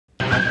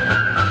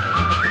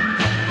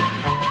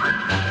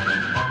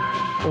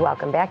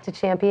Welcome back to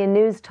Champion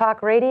News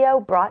Talk Radio,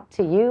 brought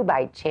to you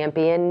by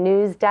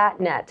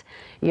championnews.net,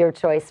 your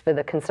choice for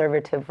the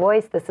conservative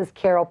voice. This is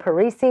Ann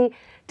Parisi.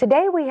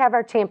 Today we have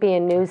our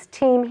Champion News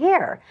team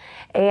here.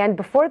 And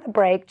before the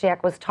break,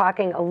 Jack was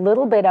talking a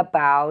little bit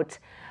about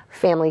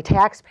family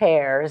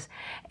taxpayers.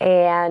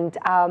 And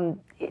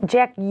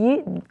Jack,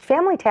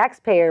 family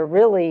taxpayer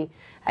really,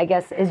 I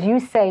guess, as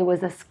you say,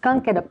 was a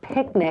skunk at a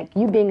picnic,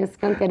 you being a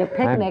skunk at a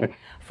picnic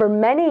for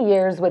many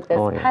years with this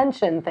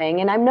pension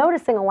thing. And I'm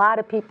noticing a lot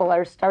of people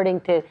are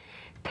starting to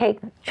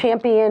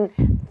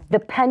champion the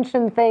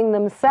pension thing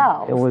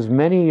themselves. It was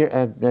many,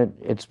 I've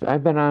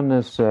been on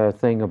this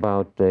thing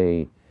about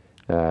the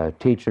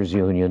teachers'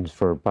 unions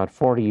for about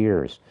 40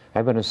 years.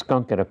 I've been a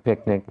skunk at a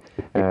picnic.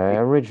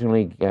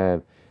 Originally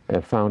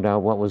found out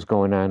what was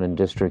going on in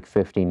District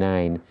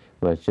 59,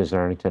 which is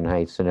Arlington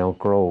Heights and Elk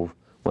Grove,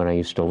 when I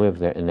used to live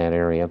there in that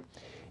area.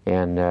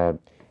 And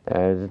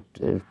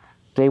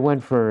they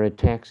went for a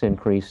tax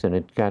increase, and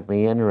it got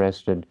me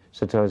interested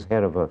since I was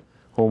head of a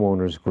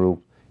homeowners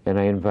group, and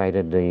I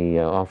invited the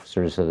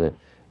officers of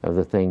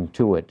the thing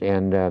to it.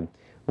 And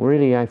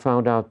really, I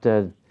found out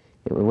that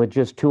with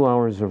just 2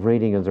 hours of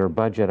reading of their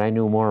budget, I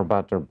knew more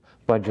about their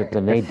budget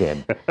than they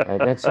did.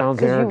 That sounds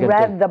arrogant. You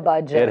read the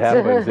budget. It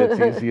happens.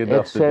 It's easy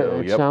enough to do.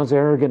 It sounds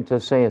arrogant to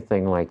say a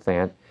thing like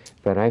that,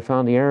 but I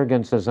found the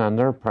arrogance is on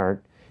their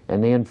part.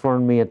 And they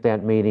informed me at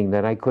that meeting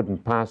that I couldn't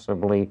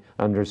possibly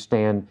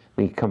understand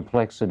the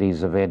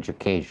complexities of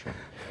education.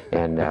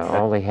 And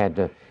all they had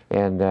to,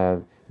 and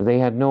they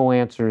had no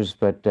answers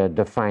but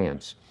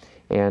defiance.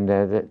 And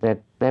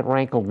that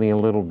rankled me a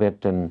little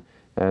bit, and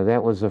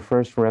that was the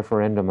first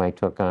referendum I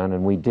took on,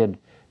 and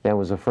that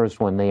was the first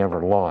one they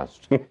ever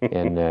lost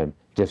in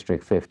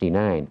District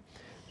 59.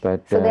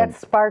 But, so that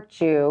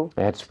sparked you.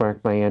 That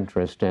sparked my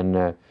interest,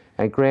 and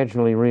I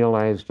gradually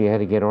realized you had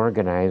to get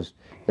organized,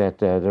 that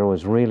there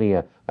was really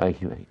a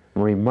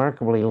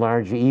remarkably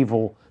large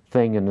evil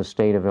thing in the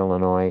state of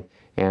Illinois,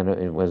 and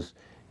it was,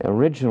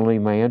 originally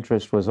my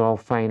interest was all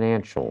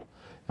financial,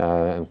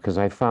 because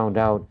I found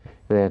out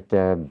that,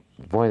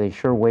 boy, they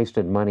sure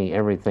wasted money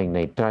everything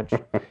they touched,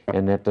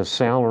 and that the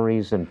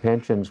salaries and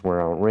pensions were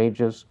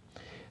outrageous.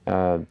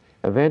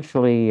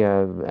 Eventually,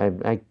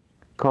 I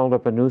called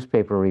up a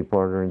newspaper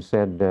reporter and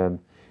said,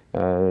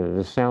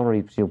 the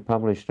salaries you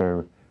published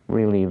are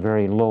really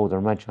very low.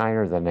 They're much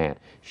higher than that.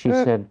 She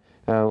said,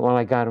 well,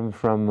 I got them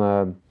from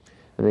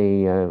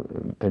the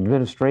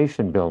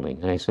administration building.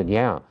 And I said,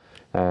 yeah.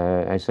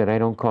 I said, I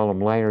don't call them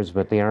liars,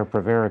 but they are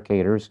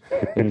prevaricators.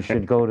 And you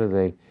should go to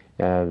the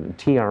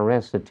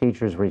TRS, the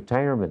Teachers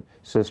Retirement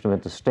System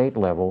at the state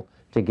level,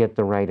 to get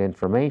the right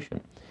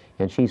information.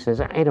 And she says,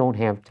 I don't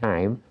have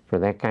time for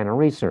that kind of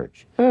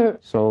research.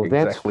 So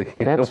that's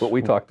what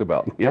we talked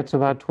about. Yep. That's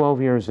about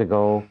 12 years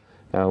ago.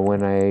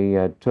 When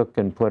I took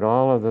and put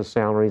all of the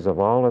salaries of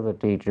all of the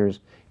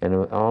teachers and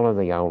all of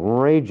the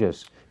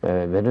outrageous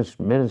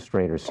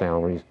administrator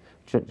salaries,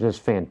 just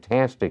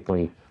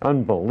fantastically,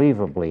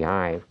 unbelievably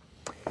high.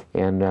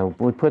 And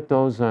we put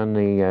those on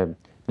the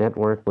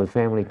network with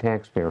Family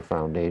Taxpayer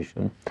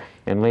Foundation,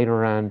 and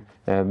later on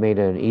made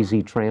an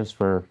easy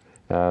transfer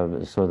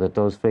so that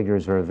those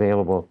figures are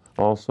available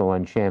also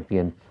on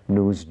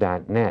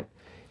championnews.net.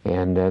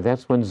 And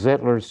that's when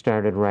Zettler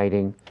started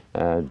writing,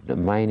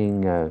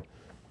 mining.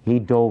 He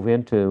dove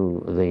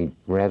into the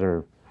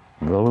rather,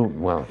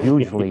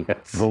 hugely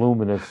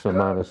voluminous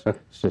amount of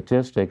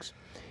statistics,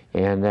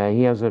 and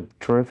he has a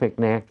terrific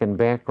knack and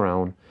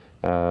background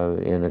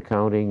in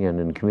accounting and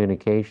in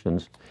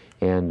communications,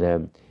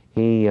 and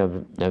he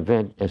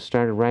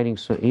started writing.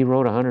 So he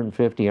wrote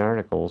 150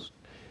 articles,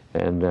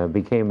 and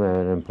became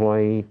an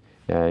employee.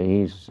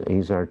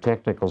 He's our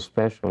technical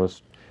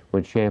specialist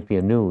with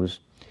Champion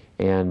News,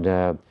 and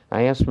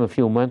I asked him a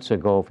few months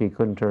ago if he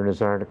couldn't turn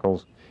his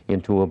articles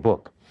into a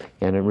book.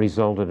 And it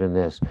resulted in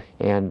this.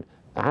 And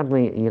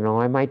oddly, you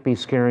know, I might be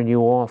scaring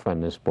you off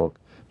on this book,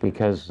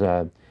 because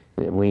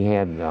we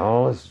had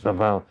all this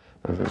about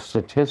the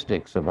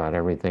statistics about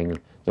everything.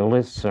 The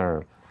lists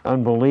are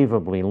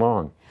unbelievably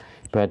long.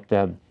 But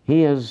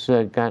he has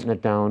gotten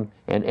it down,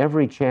 and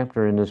every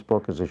chapter in this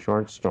book is a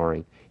short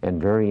story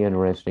and very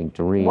interesting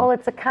to read. Well,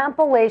 it's a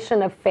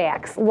compilation of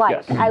facts.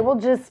 Like, yes. I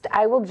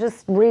will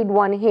just read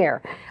one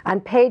here. On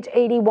page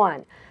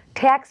 81,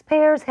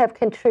 taxpayers have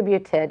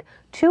contributed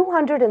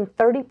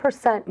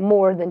 230%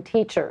 more than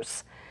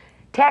teachers.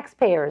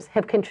 Taxpayers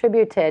have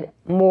contributed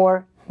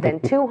more than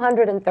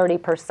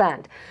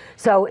 230%.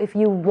 So if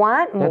you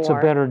want more... That's a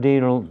better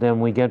deal than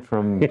we get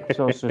from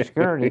Social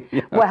Security.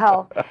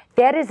 Well,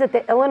 that is at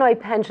the Illinois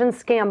Pension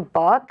Scam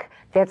book.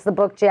 That's the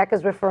book Jack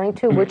is referring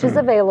to, which is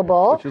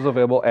available. Which is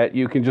available at,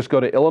 you can just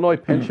go to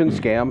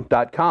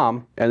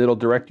IllinoisPensionScam.com, and it'll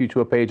direct you to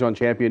a page on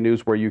Champion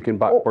News where you can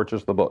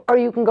purchase the book. Or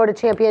you can go to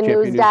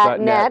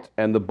championnews.net.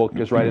 And the book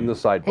is right in the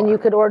sidebar. And you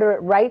could order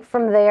it right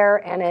from there,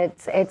 and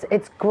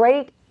it's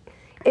great.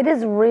 It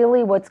is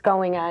really what's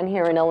going on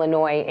here in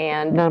Illinois,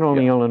 and not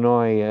only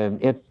Illinois.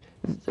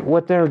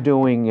 What they're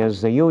doing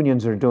is the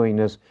unions are doing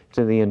this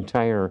to the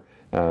entire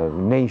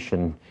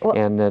nation,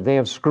 and they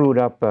have screwed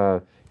up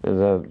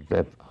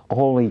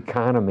whole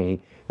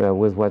economy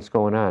with what's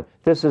going on.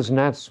 This is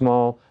not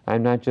small.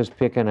 I'm not just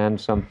picking on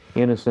some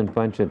innocent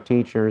bunch of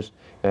teachers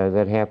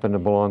that happen to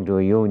belong to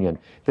a union.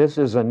 This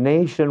is a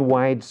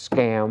nationwide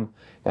scam.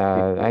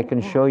 I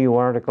can show you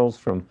articles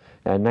from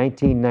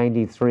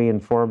 1993 in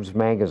Forbes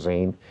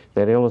magazine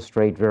that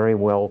illustrate very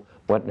well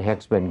what the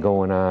heck's been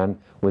going on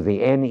with the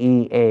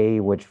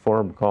NEA, which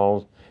Forbes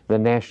calls the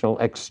National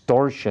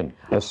Extortion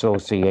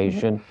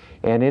Association,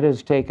 and it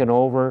has taken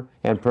over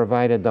and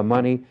provided the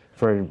money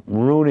for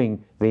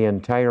ruining the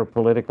entire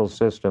political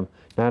system,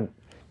 not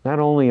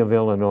only of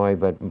Illinois,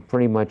 but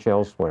pretty much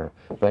elsewhere.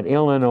 But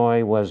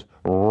Illinois was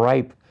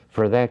ripe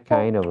for that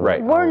kind of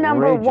We're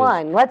number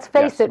one. Let's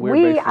face it,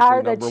 we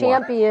are the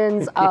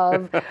champions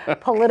of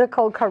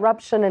political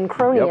corruption and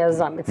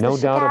cronyism. It's no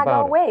the doubt Chicago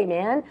about it. way,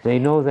 man. They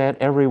know that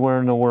everywhere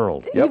in the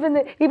world. Even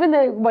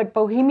the what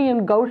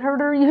Bohemian goat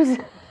herder uses.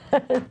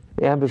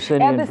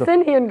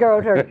 Abyssinian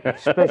goat herder.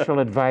 Special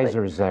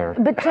advisors there.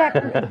 But Jack,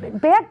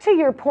 back to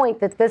your point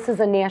that this is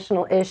a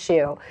national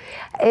issue.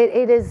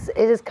 It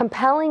is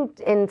compelling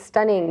and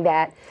stunning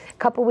that a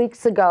couple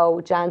weeks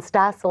ago, John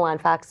Stossel on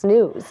Fox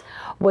News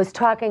was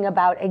talking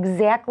about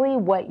exactly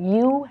what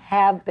you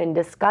have been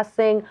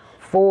discussing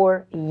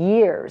for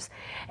years.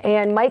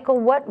 And Michael,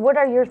 what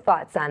are your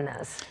thoughts on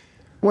this?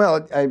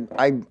 Well,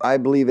 I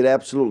believe it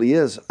absolutely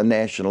is a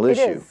national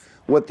issue. It is.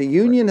 What the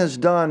union has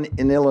done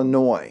in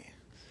Illinois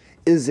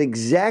is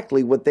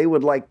exactly what they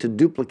would like to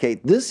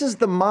duplicate. This is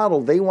the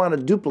model they want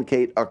to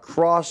duplicate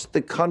across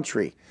the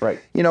country. Right.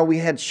 You know, we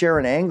had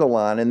Sharon Angle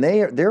on, and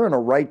they're in a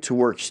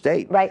right-to-work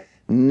state. Right.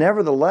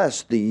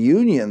 Nevertheless, the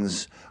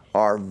unions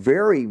are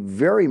very,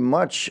 very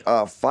much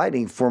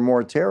fighting for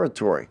more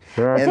territory.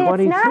 There are See, it's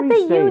 23 not the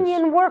states.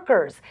 union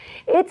workers.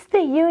 It's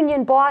the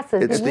union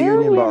bosses. It's the the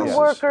union bosses.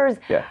 workers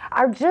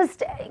are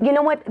just, you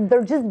know what,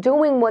 they're just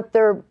doing what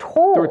they're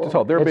told.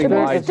 They're being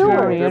lied to.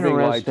 Very They're being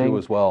lied to interesting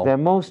as well. that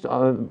most,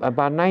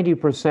 about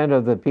 90%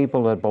 of the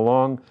people that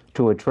belong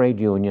to a trade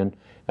union,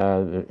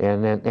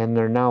 and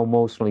they're now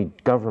mostly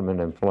government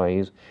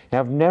employees,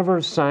 have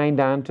never signed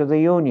on to the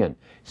union.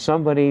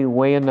 Somebody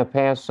way in the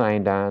past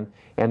signed on,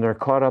 and they're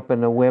caught up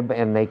in the web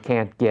and they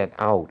can't get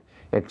out,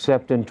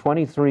 except in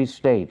 23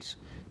 states.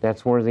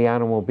 That's where the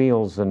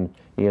automobiles in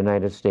the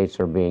United States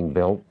are being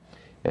built,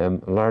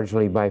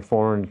 largely by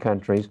foreign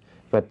countries.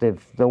 But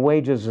the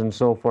wages and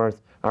so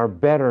forth are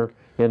better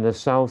in the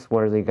South,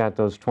 where they got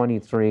those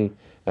 23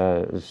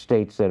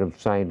 states that have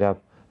signed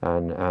up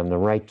on the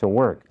right to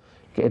work.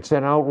 It's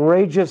an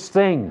outrageous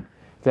thing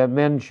that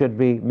men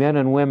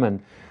and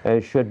women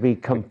should be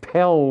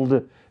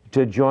compelled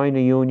to join a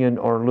union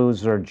or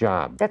lose their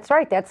job. That's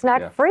right. That's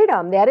not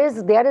freedom. That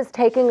is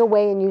taking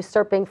away and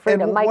usurping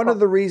freedom. And Michael. one of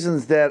the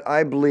reasons that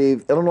I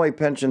believe Illinois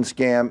pension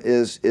scam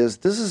is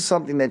this is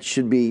something that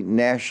should be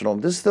national.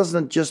 This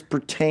doesn't just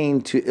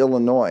pertain to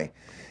Illinois.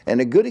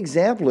 And a good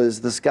example is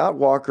the Scott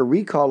Walker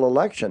recall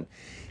election.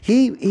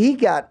 He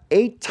got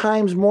 8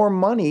 times more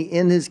money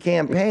in his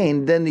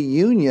campaign than the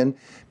union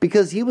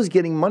because he was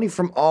getting money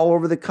from all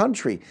over the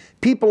country.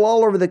 People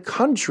all over the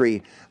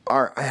country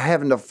are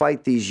having to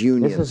fight these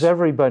unions. This is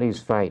everybody's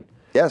fight.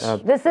 Yes.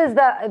 This is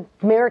the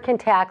American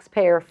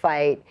taxpayer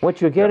fight. What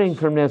you're getting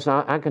from this,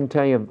 I can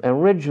tell you,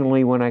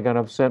 originally when I got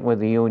upset with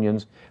the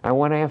unions, I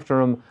went after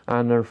them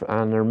on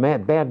their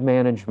bad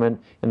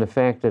management and the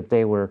fact that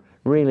they were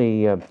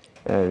really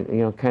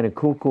kind of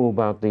cuckoo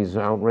about these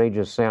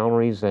outrageous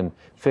salaries and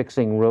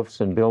fixing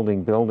roofs and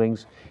building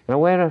buildings. And I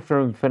went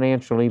after them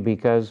financially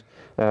because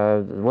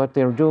what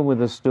they're doing with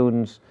the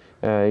students,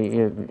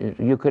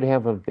 you could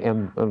have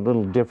a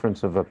little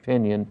difference of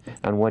opinion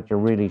on what you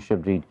really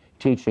should be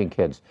teaching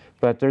kids.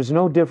 But there's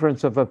no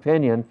difference of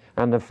opinion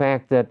on the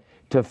fact that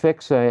to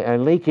fix a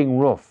leaking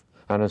roof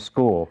on a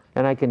school,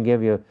 and I can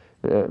give you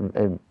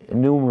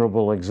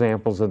innumerable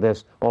examples of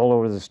this all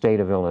over the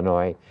state of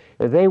Illinois,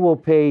 they will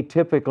pay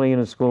typically in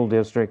a school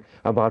district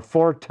about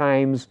 4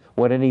 times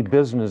what any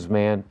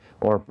businessman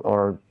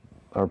or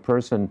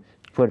person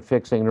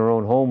fixing their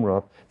own home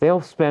roof.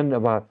 They'll spend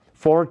about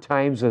 4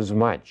 times as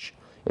much.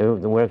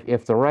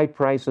 If the right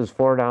price is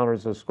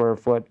 $4 a square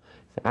foot,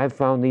 I've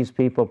found these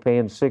people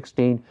paying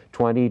 $16,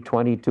 $20,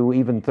 $22,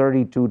 even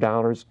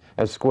 $32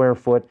 a square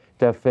foot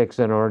to fix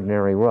an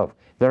ordinary roof.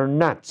 They're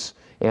nuts,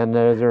 and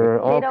there are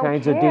all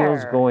kinds of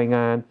deals going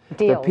on.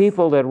 The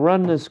people that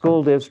run the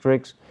school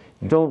districts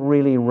don't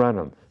really run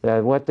them.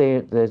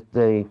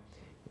 The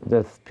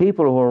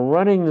people who are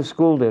running the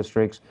school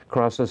districts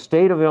across the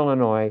state of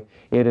Illinois,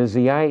 it is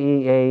the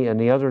IEA and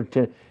the other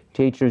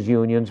teachers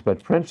unions,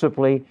 but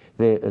principally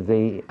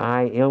the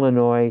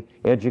Illinois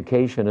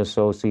Education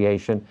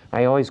Association.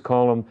 I always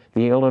call them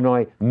the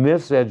Illinois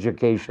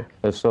Miseducation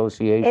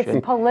Association.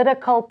 It's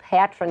political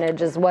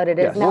patronage is what it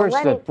is.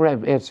 Yes. Now,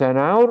 It's an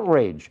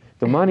outrage.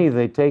 The money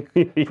they take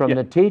from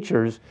the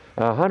teachers,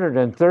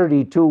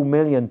 $132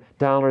 million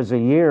a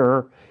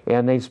year,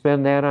 and they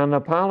spend that on the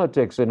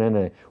politics.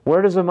 And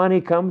where does the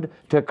money come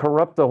to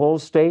corrupt the whole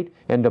state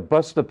and to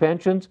bust the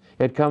pensions?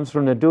 It comes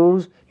from the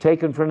dues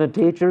taken from the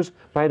teachers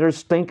by their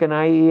stinking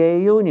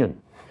IEA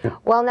union.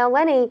 Well, now,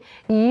 Lennie,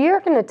 you're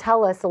going to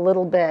tell us a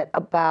little bit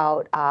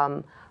about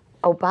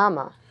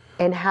Obama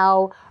and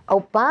how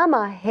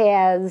Obama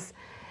has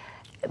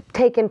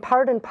taken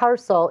part and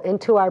parcel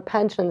into our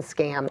pension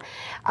scam.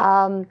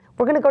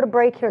 We're going to go to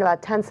break here in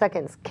about 10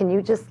 seconds. Can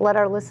you just let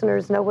our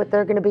listeners know what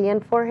they're going to be in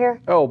for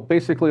here? Oh,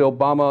 basically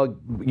Obama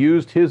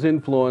used his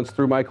influence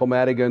through Michael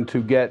Madigan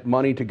to get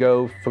money to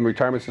go from the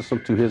retirement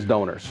system to his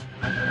donors.